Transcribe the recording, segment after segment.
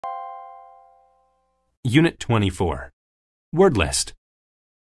Unit 24. Word list.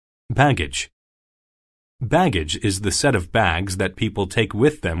 Baggage. Baggage is the set of bags that people take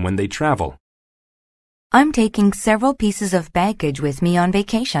with them when they travel. I'm taking several pieces of baggage with me on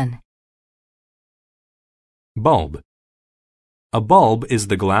vacation. Bulb. A bulb is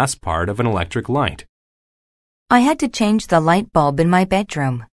the glass part of an electric light. I had to change the light bulb in my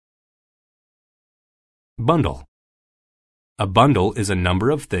bedroom. Bundle. A bundle is a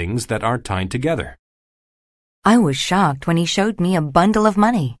number of things that are tied together. I was shocked when he showed me a bundle of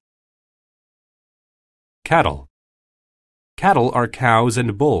money. Cattle. Cattle are cows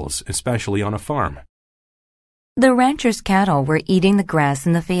and bulls, especially on a farm. The rancher's cattle were eating the grass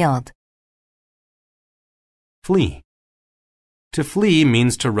in the field. Flee. To flee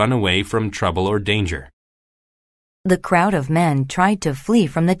means to run away from trouble or danger. The crowd of men tried to flee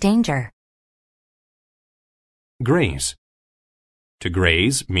from the danger. Graze. To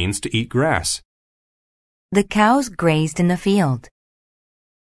graze means to eat grass. The cows grazed in the field.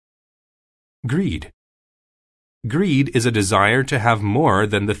 Greed. Greed is a desire to have more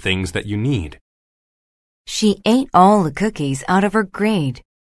than the things that you need. She ate all the cookies out of her greed.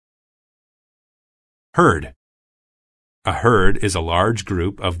 Herd. A herd is a large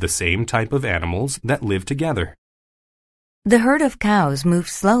group of the same type of animals that live together. The herd of cows moved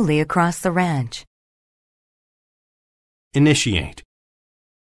slowly across the ranch. Initiate.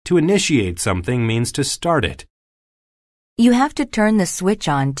 To initiate something means to start it. You have to turn the switch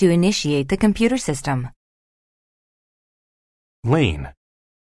on to initiate the computer system. Lane.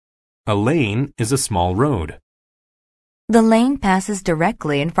 A lane is a small road. The lane passes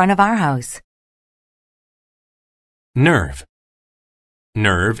directly in front of our house. Nerve.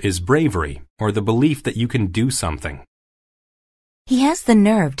 Nerve is bravery or the belief that you can do something. He has the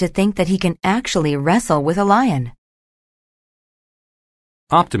nerve to think that he can actually wrestle with a lion.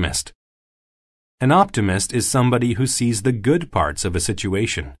 Optimist. An optimist is somebody who sees the good parts of a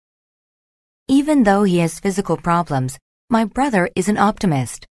situation. Even though he has physical problems, my brother is an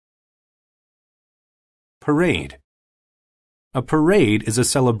optimist. Parade. A parade is a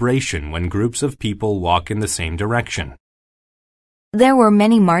celebration when groups of people walk in the same direction. There were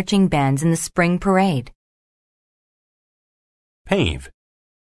many marching bands in the spring parade. Pave.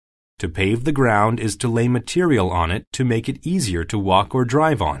 To pave the ground is to lay material on it to make it easier to walk or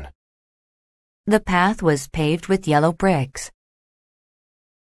drive on. The path was paved with yellow bricks.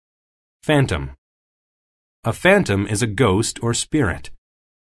 Phantom. A phantom is a ghost or spirit.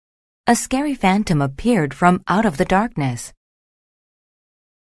 A scary phantom appeared from out of the darkness.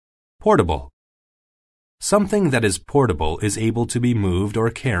 Portable. Something that is portable is able to be moved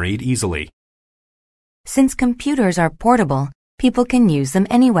or carried easily. Since computers are portable, people can use them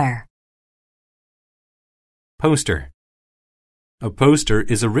anywhere. Poster. A poster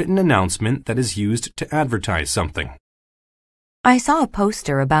is a written announcement that is used to advertise something. I saw a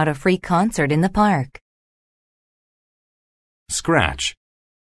poster about a free concert in the park. Scratch.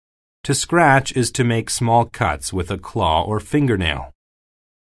 To scratch is to make small cuts with a claw or fingernail.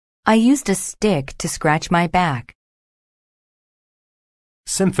 I used a stick to scratch my back.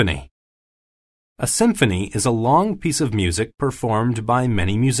 Symphony. A symphony is a long piece of music performed by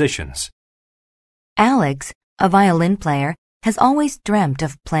many musicians. Alex, a violin player, has always dreamt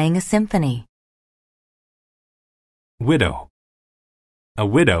of playing a symphony. Widow. A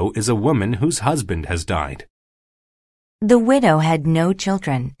widow is a woman whose husband has died. The widow had no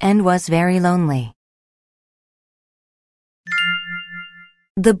children and was very lonely.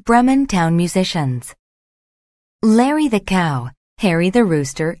 The Bremen Town Musicians. Larry the cow, Harry the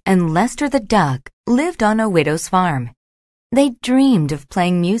rooster, and Lester the duck lived on a widow's farm. They dreamed of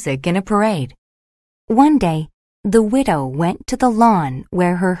playing music in a parade. One day, the widow went to the lawn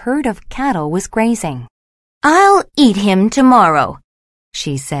where her herd of cattle was grazing. "I'll eat him tomorrow,"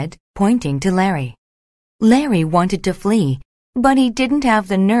 she said, pointing to Larry. Larry wanted to flee, but he didn't have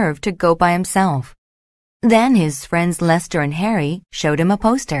the nerve to go by himself. Then his friends Lester and Harry showed him a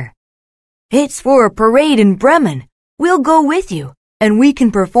poster. "It's for a parade in Bremen. We'll go with you, and we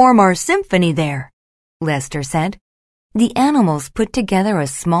can perform our symphony there," Lester said. The animals put together a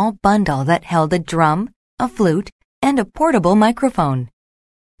small bundle that held a drum, a flute, and a portable microphone.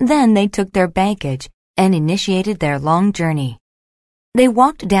 Then they took their baggage and initiated their long journey. They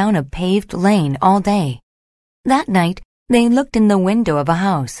walked down a paved lane all day. That night, they looked in the window of a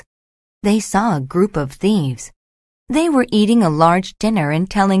house. They saw a group of thieves. They were eating a large dinner and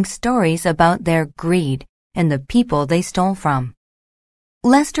telling stories about their greed and the people they stole from.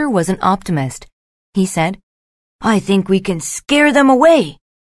 Lester was an optimist. He said, "I think we can scare them away."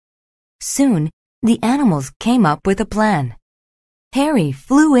 Soon, the animals came up with a plan. Harry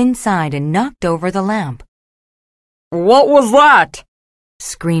flew inside and knocked over the lamp. "What was that?"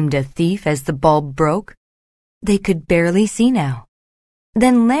 screamed a thief as the bulb broke. They could barely see now.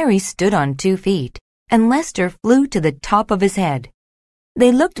 Then Larry stood on 2 feet, and Lester flew to the top of his head.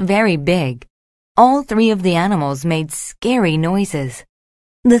 They looked very big. All 3 of the animals made scary noises.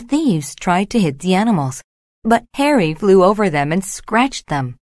 The thieves tried to hit the animals, but Harry flew over them and scratched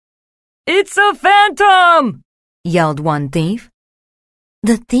them. "It's a phantom!" yelled one thief.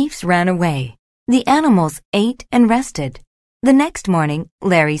 The thieves ran away. The animals ate and rested. The next morning,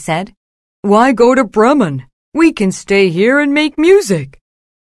 Larry said, "Why go to Bremen? We can stay here and make music."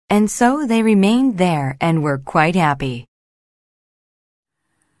 And so they remained there and were quite happy.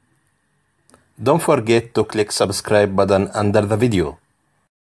 Don't forget to click subscribe button under the video.